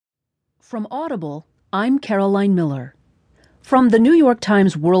From Audible, I'm Caroline Miller. From the New York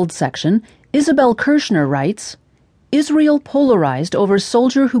Times World section, Isabel Kershner writes, Israel polarized over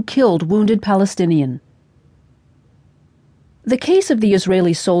soldier who killed wounded Palestinian. The case of the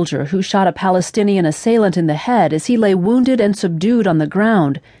Israeli soldier who shot a Palestinian assailant in the head as he lay wounded and subdued on the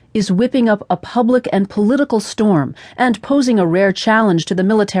ground is whipping up a public and political storm and posing a rare challenge to the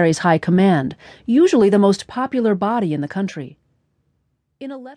military's high command, usually the most popular body in the country. In a letter